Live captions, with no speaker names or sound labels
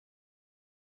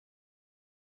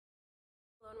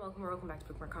Welcome back to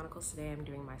Bookmark Chronicles. Today I'm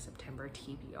doing my September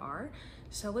TBR.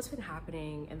 So what's been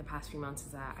happening in the past few months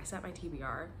is that I set my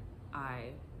TBR,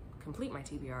 I complete my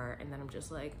TBR, and then I'm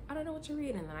just like, I don't know what to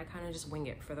read, and then I kind of just wing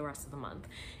it for the rest of the month.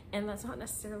 And that's not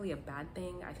necessarily a bad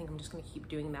thing. I think I'm just gonna keep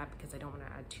doing that because I don't want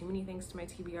to add too many things to my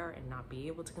TBR and not be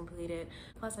able to complete it.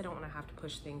 Plus I don't want to have to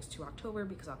push things to October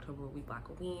because October will be Black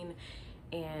Halloween.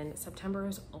 And September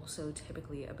is also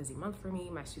typically a busy month for me.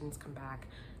 My students come back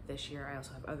this year. I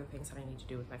also have other things that I need to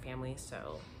do with my family,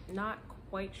 so not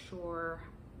quite sure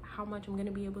how much I'm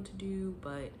gonna be able to do,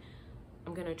 but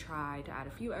I'm gonna try to add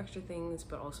a few extra things,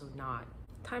 but also not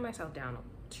tie myself down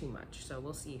too much. So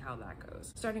we'll see how that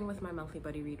goes. Starting with my monthly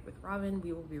buddy read with Robin,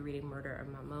 we will be reading Murder of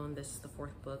Mamon. This is the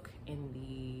fourth book in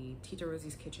the Tita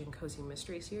Rosie's Kitchen Cozy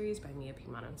Mystery series by Mia P.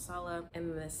 Manansala.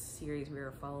 In this series, we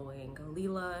are following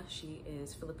Lila. She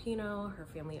is Filipino. Her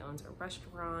family owns a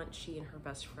restaurant. She and her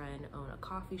best friend own a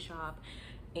coffee shop.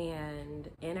 And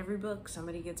in every book,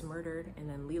 somebody gets murdered and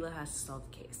then Lila has to solve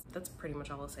the case. That's pretty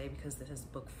much all I'll say because this is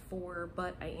book 4,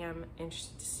 but I am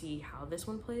interested to see how this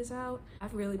one plays out.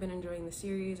 I've really been enjoying the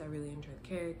series. I really enjoy the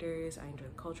characters. I enjoy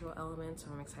the cultural elements, so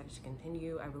I'm excited to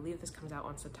continue. I believe this comes out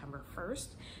on September 1st,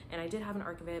 and I did have an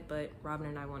arc of it, but Robin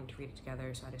and I wanted to read it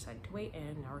together, so I decided to wait,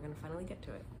 and now we're gonna finally get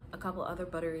to it. A couple other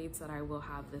buddy reads that I will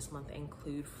have this month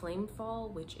include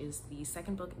Flamefall, which is the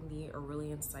second book in the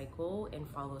Aurelian cycle and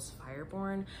follows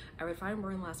Fireborn. I read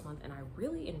Fireborn last month and I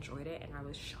really enjoyed it, and I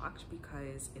was shocked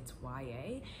because it's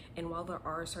YA, and while there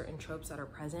are certain tropes that are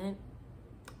present,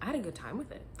 I had a good time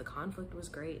with it. The conflict was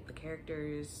great, the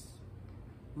characters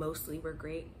mostly were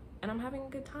great, and I'm having a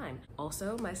good time.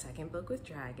 Also, my second book with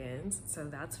dragons, so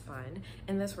that's fun.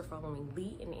 In this, we're following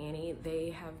Lee and Annie. They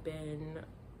have been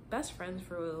best friends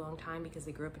for a long time because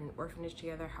they grew up in an orphanage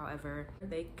together. However,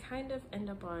 they kind of end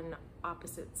up on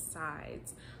opposite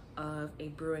sides of a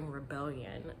brewing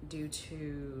rebellion due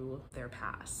to their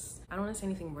past. I don't want to say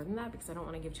anything more than that because I don't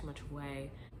want to give too much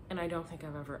away, and I don't think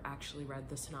I've ever actually read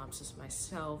the synopsis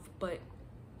myself, but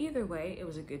either way, it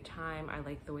was a good time. I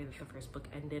like the way that the first book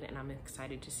ended, and I'm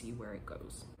excited to see where it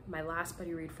goes. My last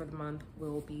buddy read for the month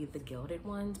will be The Gilded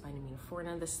Ones by Namina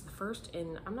Forna. This is the first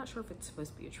in, I'm not sure if it's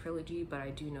supposed to be a trilogy, but I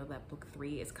do know that book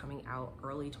 3 is coming out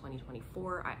early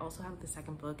 2024. I also have the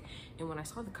second book, and when I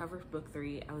saw the cover of book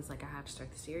 3, I was like, I have to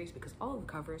start the series because all of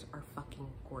the covers are fucking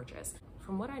gorgeous.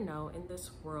 From what I know, in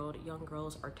this world, young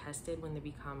girls are tested when they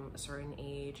become a certain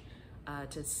age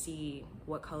to see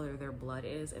what color their blood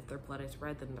is. If their blood is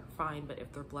red, then they're fine, but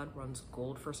if their blood runs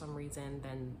gold for some reason,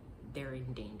 then they're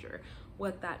in danger.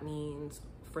 What that means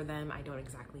for them, I don't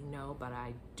exactly know, but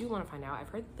I do want to find out. I've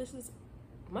heard that this is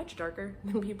much darker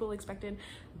than people expected,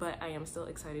 but I am still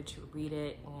excited to read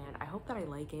it, and I hope that I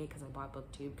like it because I bought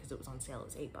book 2 because it was on sale. It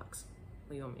was $8. What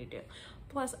do you want me to do?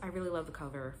 Plus, I really love the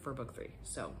cover for book 3,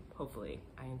 so hopefully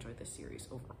I enjoy this series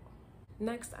overall.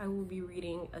 Next, I will be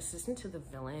reading Assistant to the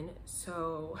Villain.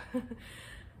 So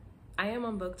I am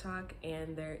on Book Talk,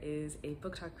 and there is a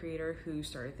Book Talk creator who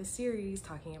started the series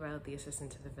talking about the Assistant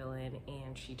to the Villain,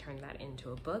 and she turned that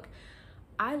into a book.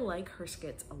 I like her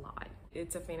skits a lot.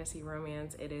 It's a fantasy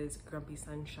romance. It is Grumpy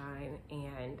Sunshine,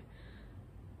 and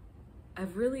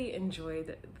I've really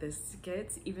enjoyed the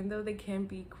skits, even though they can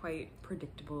be quite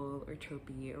predictable or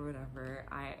tropey or whatever.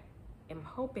 I'm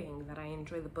hoping that I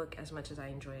enjoy the book as much as I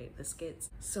enjoy the skits.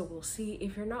 So we'll see.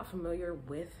 If you're not familiar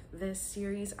with this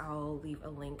series, I'll leave a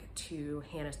link to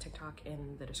Hannah's TikTok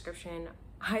in the description.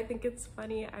 I think it's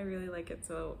funny. I really like it.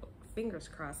 So fingers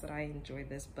crossed that I enjoy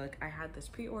this book. I had this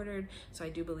pre-ordered, so I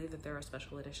do believe that there are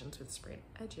special editions with sprayed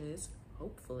edges,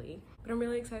 hopefully. But I'm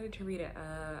really excited to read it.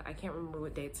 I can't remember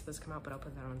what date it's supposed to come out, but I'll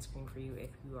put that on screen for you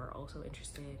if you are also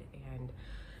interested, and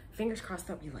fingers crossed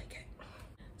that we like it.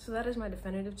 So that is my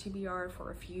definitive TBR. For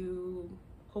a few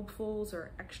hopefuls or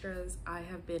extras, I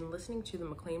have been listening to the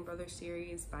McClain Brothers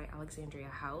series by Alexandria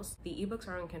House. The ebooks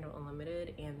are on Kindle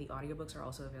Unlimited, and the audiobooks are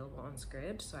also available on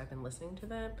Scribd, so I've been listening to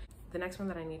them. The next one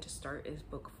that I need to start is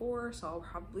book 4, so I'll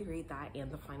probably read that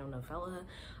and the final novella.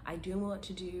 I do want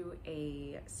to do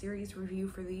a series review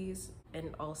for these,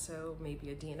 and also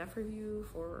maybe a DNF review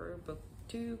for book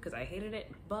 2 because I hated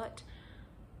it, but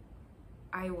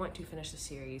I want to finish the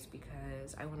series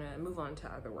because I want to move on to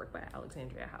other work by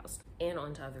Alexandria House and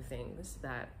on to other things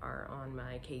that are on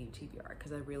my KU TBR,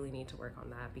 because I really need to work on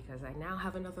that because I now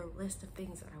have another list of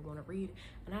things that I want to read,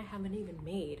 and I haven't even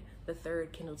made the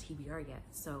 3rd Kindle TBR yet,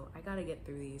 so I gotta get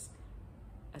through these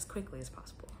as quickly as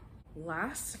possible.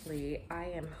 Lastly, I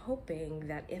am hoping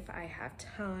that if I have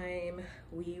time,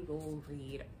 we will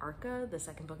read Arca, the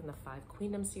second book in the 5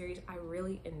 Queendom series. I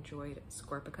really enjoyed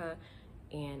Scorpica,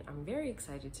 and I'm very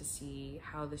excited to see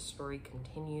how this story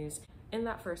continues. in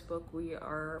that first book, we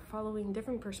are following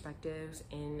different perspectives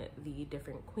in the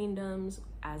different queendoms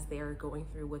as they are going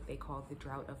through what they call the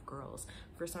drought of girls.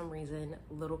 For some reason,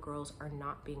 little girls are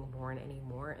not being born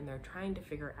anymore, and they're trying to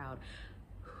figure out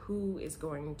who is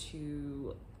going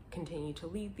to continue to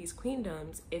lead these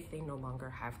queendoms if they no longer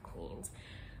have queens.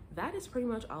 That is pretty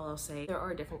much all I'll say. There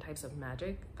are different types of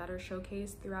magic that are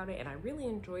showcased throughout it, and I really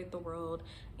enjoyed the world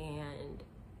and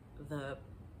the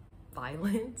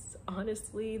violence.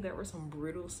 Honestly, there were some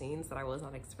brutal scenes that I was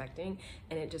not expecting,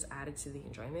 and it just added to the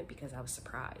enjoyment because I was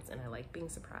surprised, and I like being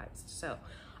surprised. So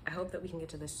I hope that we can get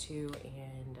to this too,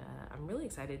 and I'm really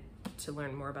excited to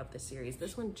learn more about this series.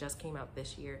 This one just came out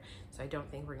this year, so I don't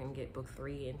think we're gonna get book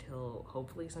 3 until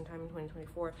hopefully sometime in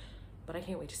 2024, but I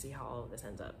can't wait to see how all of this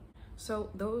ends up.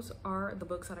 So those are the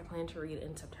books that I plan to read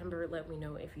in September. Let me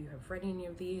know if you have read any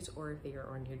of these or if they are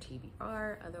on your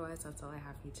TBR. Otherwise, that's all I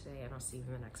have for you today, and I'll see you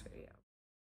in the next video.